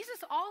 but Jesus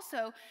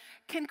also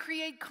can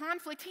create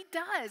conflict, he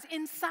does,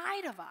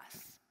 inside of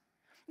us.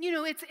 You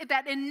know, it's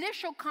that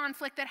initial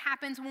conflict that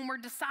happens when we're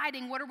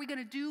deciding what are we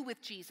going to do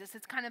with Jesus.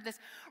 It's kind of this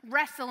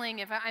wrestling,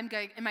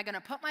 am I going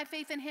to put my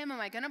faith in him? Am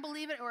I going to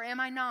believe it or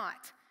am I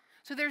not?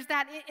 So there's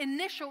that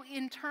initial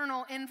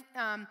internal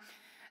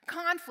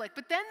conflict.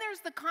 But then there's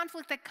the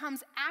conflict that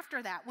comes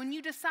after that. When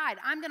you decide,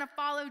 I'm going to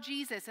follow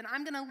Jesus and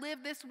I'm going to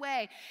live this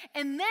way.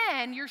 And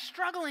then you're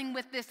struggling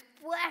with this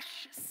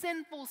flesh,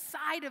 sinful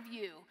side of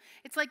you.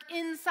 It's like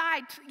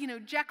inside, you know,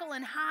 Jekyll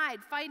and Hyde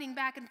fighting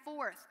back and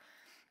forth.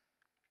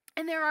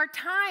 And there are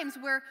times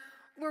where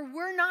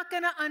we're not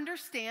going to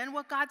understand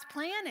what God's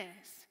plan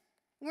is.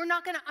 We're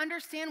not going to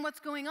understand what's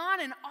going on.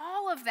 And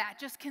all of that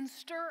just can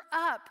stir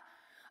up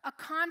a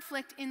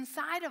conflict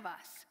inside of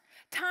us.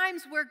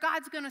 Times where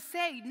God's going to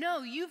say,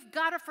 no, you've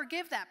got to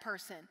forgive that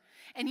person.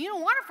 And you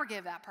don't want to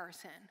forgive that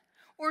person.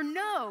 Or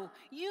no,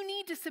 you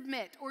need to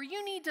submit, or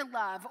you need to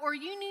love, or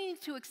you need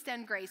to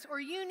extend grace, or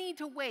you need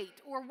to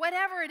wait, or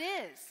whatever it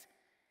is.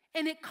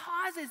 And it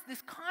causes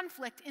this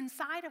conflict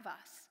inside of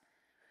us.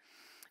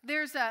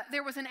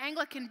 There was an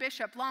Anglican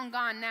bishop, long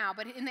gone now,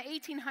 but in the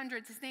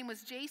 1800s, his name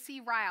was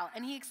J.C. Ryle,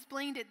 and he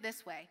explained it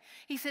this way.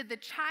 He said, the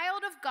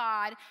child of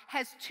God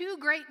has two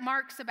great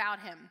marks about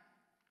him.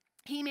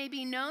 He may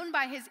be known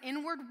by his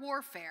inward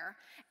warfare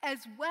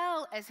as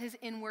well as his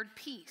inward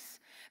peace.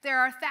 There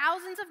are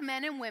thousands of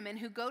men and women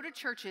who go to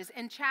churches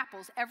and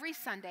chapels every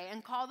Sunday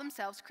and call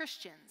themselves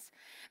Christians.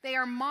 They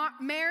are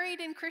married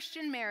in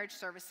Christian marriage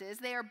services.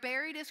 They are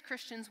buried as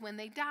Christians when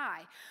they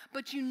die.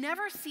 But you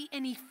never see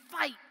any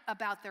fight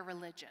about their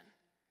religion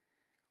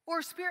or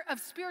of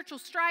spiritual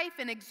strife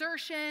and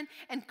exertion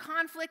and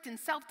conflict and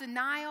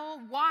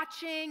self-denial,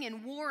 watching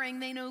and warring.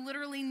 They know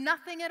literally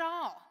nothing at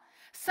all.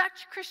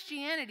 Such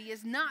Christianity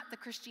is not the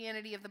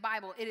Christianity of the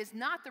Bible. It is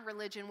not the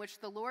religion which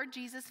the Lord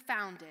Jesus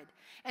founded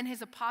and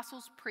his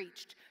apostles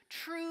preached.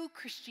 True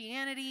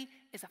Christianity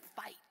is a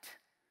fight.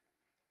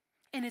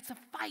 And it's a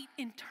fight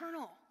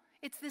internal.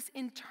 It's this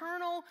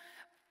internal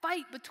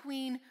fight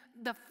between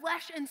the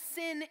flesh and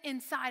sin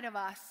inside of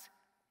us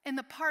and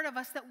the part of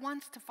us that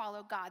wants to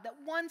follow God, that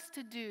wants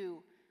to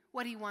do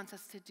what he wants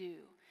us to do.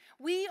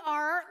 We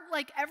are,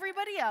 like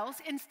everybody else,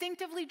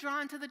 instinctively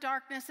drawn to the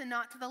darkness and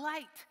not to the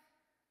light.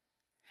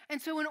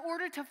 And so in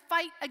order to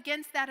fight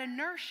against that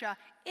inertia,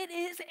 it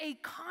is a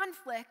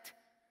conflict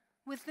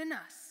within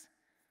us.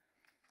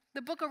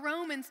 The book of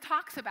Romans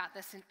talks about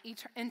this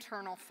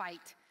internal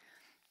fight.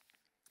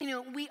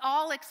 We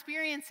all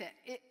experience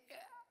it.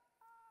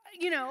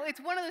 It's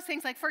one of those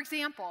things, like, for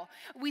example,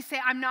 we say,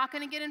 I'm not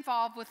going to get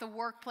involved with the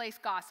workplace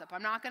gossip.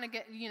 I'm not going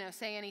to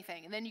say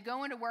anything. And then you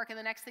go into work, and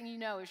the next thing you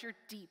know is you're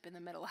deep in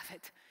the middle of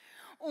it.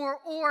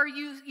 Or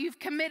you've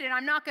committed,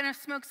 I'm not going to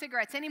smoke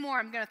cigarettes anymore.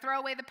 I'm going to throw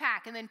away the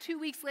pack. And then 2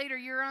 weeks later,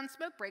 you're on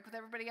smoke break with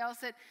everybody else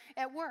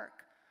at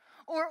work.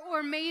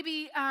 Or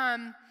maybe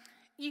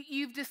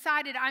you've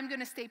decided, I'm going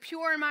to stay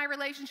pure in my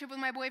relationship with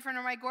my boyfriend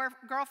or my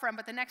girlfriend,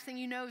 but the next thing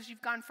you know is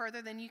you've gone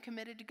further than you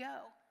committed to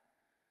go.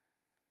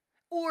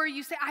 Or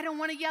you say, I don't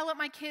want to yell at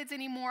my kids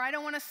anymore. I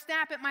don't want to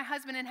snap at my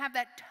husband and have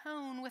that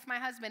tone with my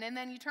husband. And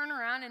then you turn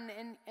around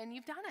and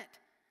you've done it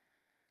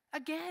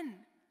again.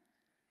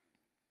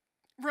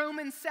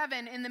 Romans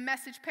 7 in the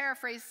Message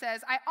paraphrase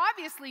says, I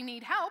obviously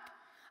need help.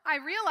 I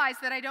realize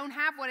that I don't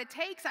have what it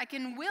takes. I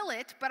can will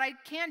it, but I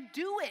can't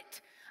do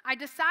it. I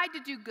decide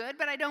to do good,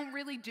 but I don't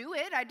really do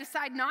it. I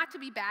decide not to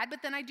be bad,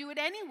 but then I do it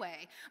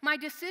anyway. My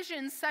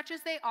decisions, such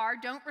as they are,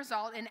 don't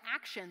result in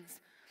actions.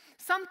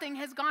 Something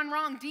has gone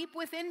wrong deep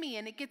within me,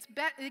 and it gets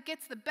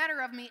the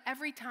better of me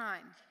every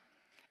time.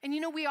 And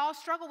we all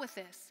struggle with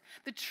this.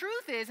 The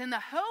truth is, and the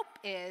hope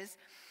is,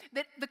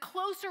 that the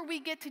closer we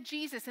get to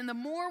Jesus and the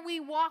more we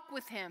walk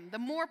with him, the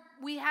more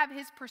we have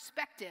his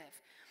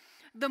perspective,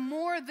 the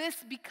more this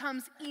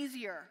becomes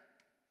easier.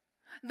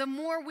 The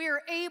more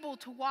we're able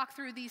to walk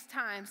through these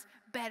times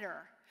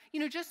better.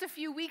 Just a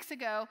few weeks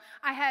ago,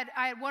 I had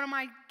one of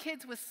my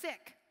kids was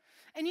sick.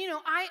 And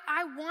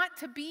I want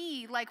to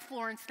be like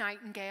Florence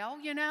Nightingale,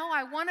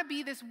 I want to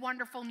be this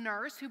wonderful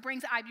nurse who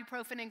brings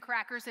ibuprofen and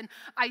crackers and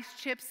ice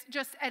chips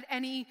just at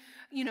any,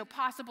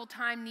 possible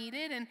time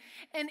needed.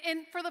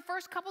 And for the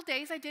first couple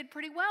days, I did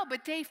pretty well.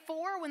 But day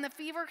 4, when the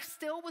fever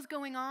still was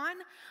going on,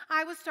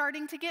 I was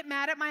starting to get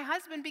mad at my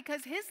husband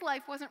because his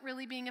life wasn't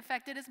really being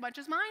affected as much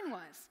as mine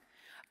was.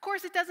 Of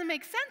course, it doesn't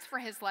make sense for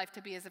his life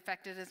to be as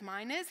affected as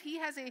mine is. He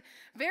has a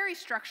very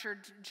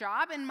structured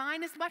job, and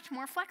mine is much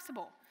more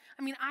flexible.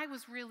 I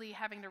was really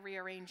having to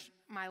rearrange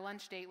my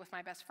lunch date with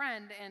my best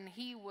friend, and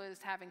he was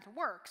having to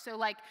work.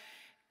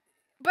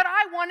 But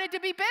I wanted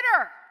to be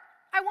bitter.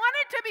 I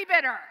wanted to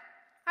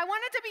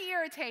be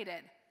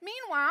irritated.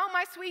 Meanwhile,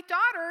 my sweet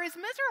daughter is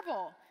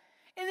miserable.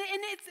 And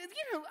it's,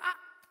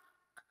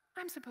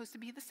 I'm supposed to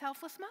be the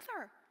selfless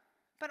mother.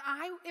 But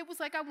it was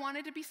like I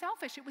wanted to be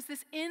selfish. It was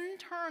this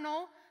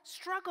internal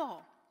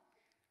struggle.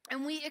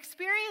 And we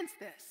experience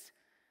this.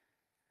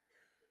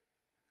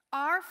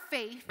 Our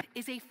faith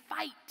is a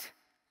fight.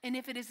 And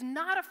if it is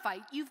not a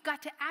fight, you've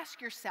got to ask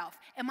yourself,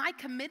 am I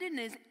committed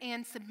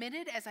and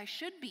submitted as I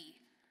should be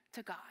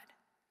to God?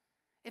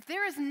 If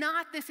there is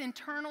not this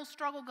internal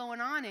struggle going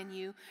on in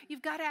you,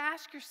 you've got to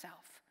ask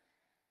yourself,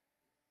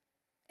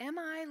 am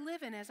I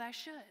living as I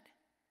should?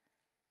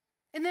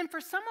 And then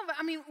for some of us,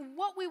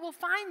 what we will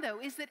find,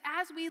 though, is that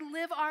as we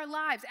live our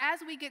lives, as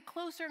we get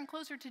closer and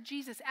closer to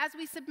Jesus, as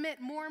we submit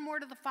more and more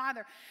to the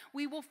Father,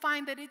 we will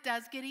find that it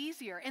does get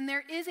easier. And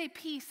there is a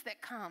peace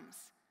that comes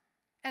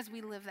as we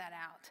live that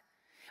out.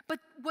 But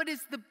what is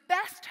the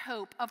best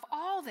hope of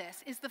all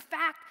this is the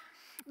fact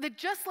that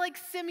just like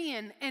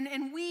Simeon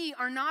and we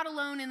are not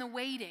alone in the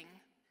waiting,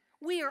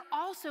 we are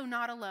also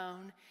not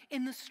alone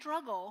in the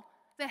struggle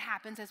that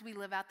happens as we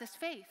live out this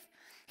faith.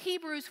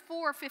 Hebrews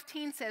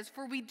 4:15 says,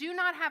 "For we do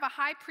not have a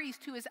high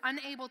priest who is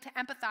unable to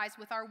empathize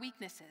with our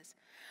weaknesses,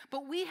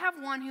 but we have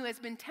one who has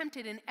been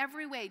tempted in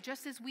every way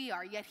just as we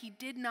are, yet he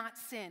did not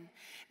sin."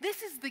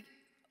 This is the,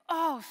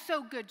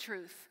 so good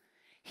truth.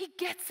 He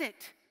gets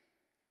it.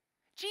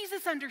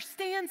 Jesus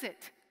understands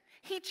it.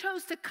 He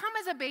chose to come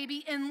as a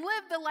baby and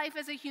live the life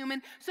as a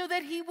human so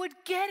that he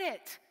would get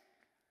it.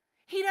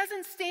 He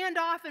doesn't stand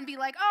off and be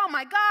like, oh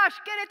my gosh,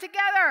 get it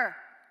together.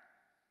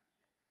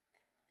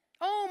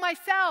 Oh,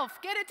 myself,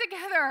 get it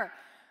together.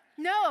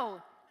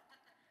 No.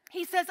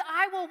 He says,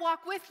 I will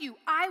walk with you.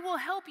 I will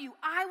help you.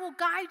 I will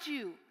guide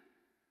you.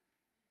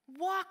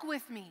 Walk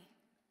with me.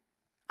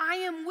 I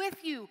am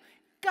with you.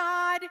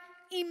 God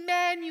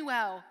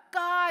Emmanuel,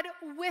 God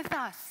with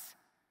us.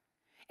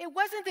 It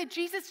wasn't that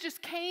Jesus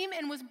just came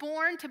and was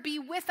born to be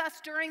with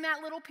us during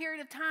that little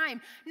period of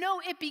time. No,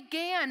 it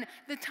began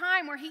the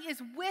time where he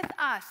is with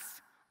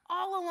us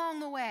all along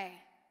the way.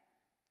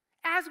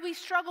 As we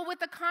struggle with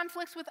the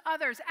conflicts with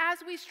others, as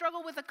we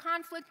struggle with the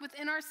conflict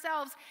within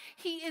ourselves,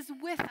 he is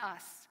with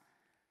us.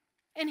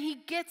 And he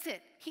gets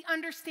it. He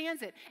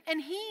understands it.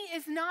 And he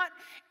is not,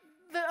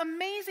 the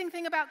amazing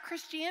thing about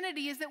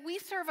Christianity is that we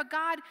serve a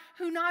God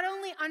who not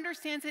only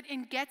understands it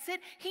and gets it,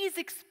 he's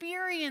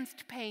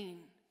experienced pain.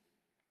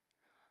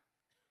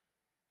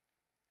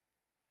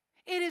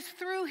 It is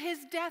through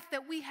his death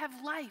that we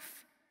have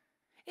life.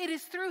 It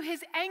is through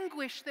his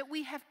anguish that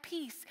we have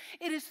peace.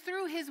 It is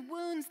through his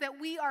wounds that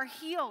we are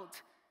healed.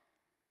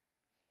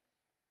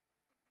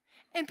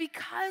 And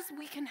because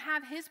we can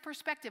have his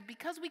perspective,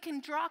 because we can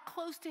draw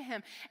close to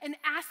him and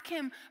ask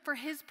him for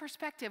his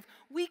perspective,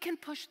 we can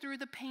push through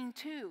the pain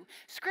too.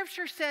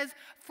 Scripture says,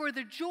 for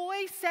the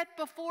joy set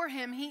before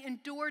him, he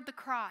endured the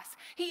cross.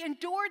 He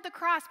endured the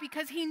cross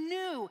because he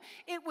knew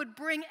it would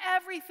bring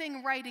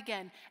everything right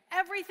again,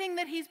 everything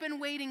that he's been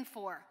waiting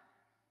for.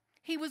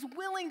 He was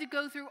willing to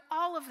go through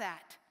all of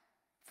that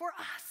for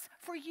us,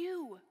 for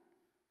you.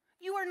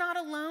 You are not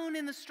alone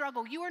in the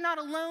struggle. You are not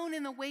alone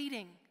in the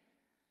waiting.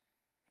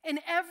 And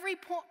every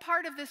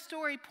part of this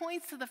story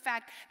points to the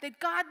fact that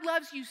God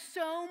loves you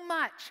so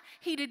much,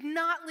 he did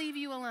not leave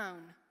you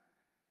alone.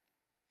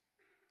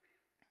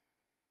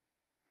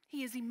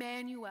 He is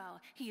Emmanuel.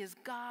 He is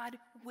God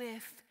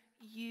with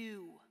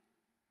you.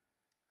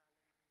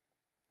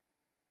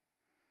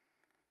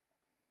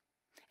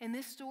 And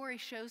this story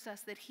shows us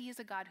that he is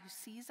a God who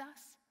sees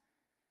us,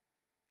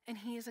 and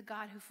he is a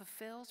God who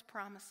fulfills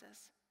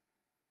promises.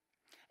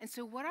 And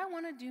so what I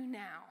want to do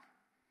now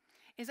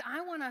is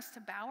I want us to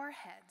bow our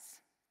heads,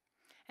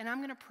 and I'm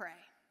going to pray.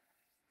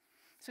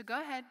 So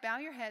go ahead, bow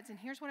your heads, and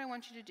here's what I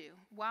want you to do.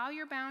 While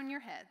you're bowing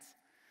your heads,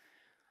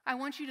 I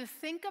want you to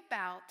think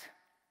about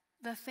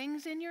the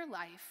things in your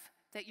life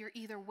that you're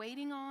either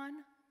waiting on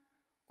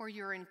or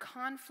you're in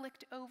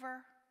conflict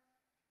over.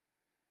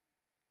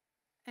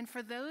 And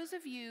for those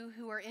of you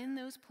who are in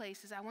those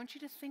places, I want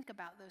you to think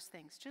about those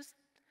things. Just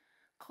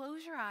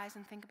close your eyes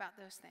and think about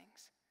those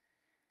things.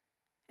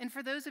 And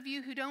for those of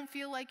you who don't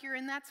feel like you're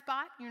in that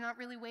spot, you're not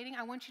really waiting,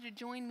 I want you to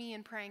join me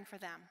in praying for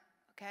them,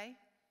 okay?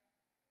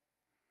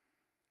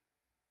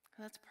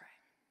 Let's pray.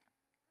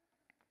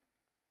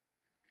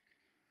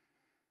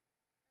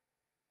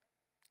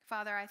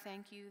 Father, I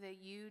thank you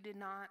that you did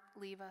not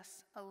leave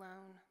us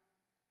alone.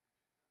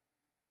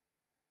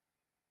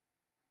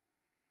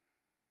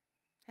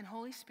 And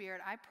Holy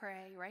Spirit, I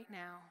pray right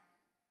now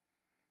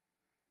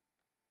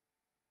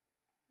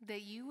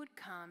that you would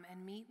come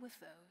and meet with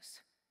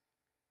those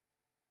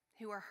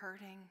who are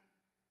hurting,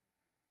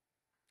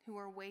 who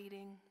are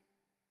waiting,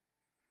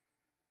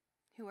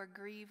 who are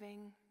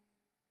grieving,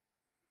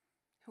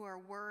 who are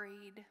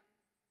worried.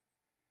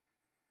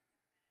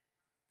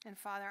 And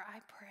Father, I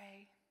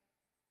pray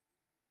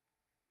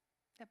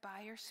that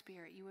by your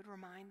Spirit you would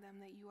remind them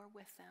that you are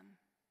with them.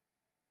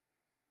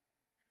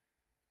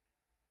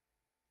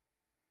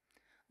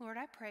 Lord,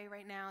 I pray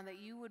right now that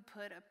you would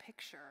put a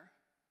picture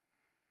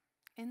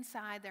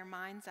inside their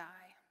mind's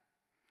eye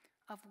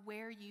of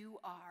where you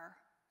are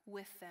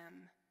with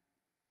them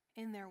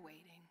in their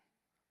waiting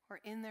or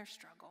in their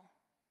struggle.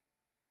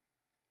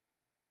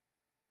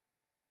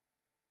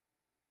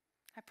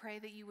 I pray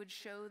that you would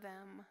show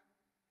them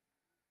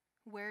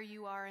where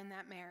you are in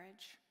that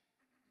marriage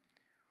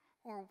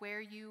or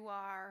where you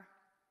are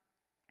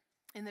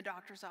in the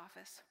doctor's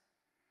office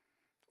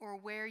or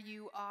where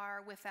you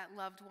are with that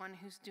loved one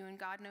who's doing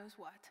God knows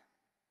what.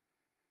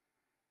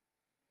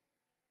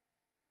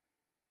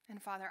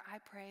 And Father, I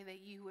pray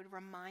that you would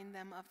remind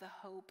them of the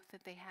hope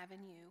that they have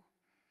in you.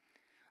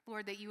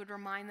 Lord, that you would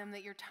remind them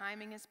that your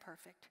timing is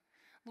perfect.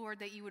 Lord,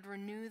 that you would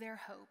renew their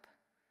hope.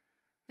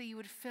 That you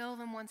would fill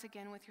them once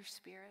again with your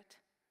Spirit.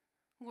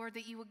 Lord,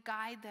 that you would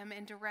guide them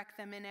and direct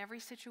them in every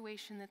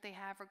situation that they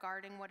have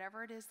regarding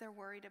whatever it is they're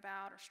worried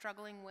about or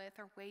struggling with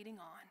or waiting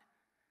on.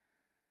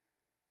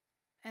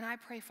 And I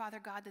pray,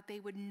 Father God, that they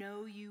would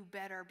know you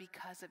better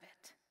because of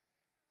it.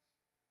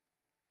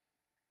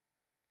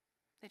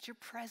 That your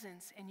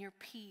presence and your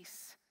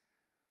peace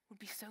would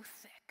be so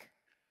thick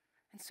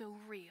and so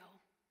real.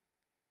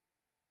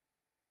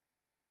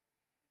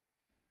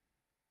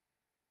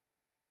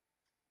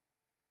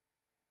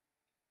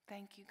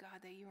 Thank you,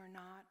 God, that you are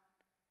not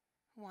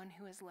one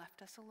who has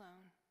left us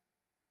alone.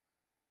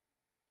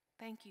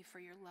 Thank you for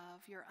your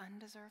love, your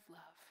undeserved love.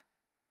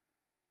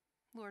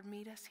 Lord,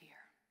 meet us here.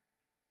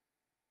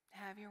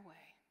 Have your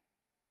way.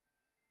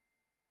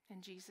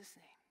 In Jesus'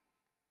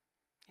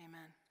 name,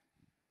 amen.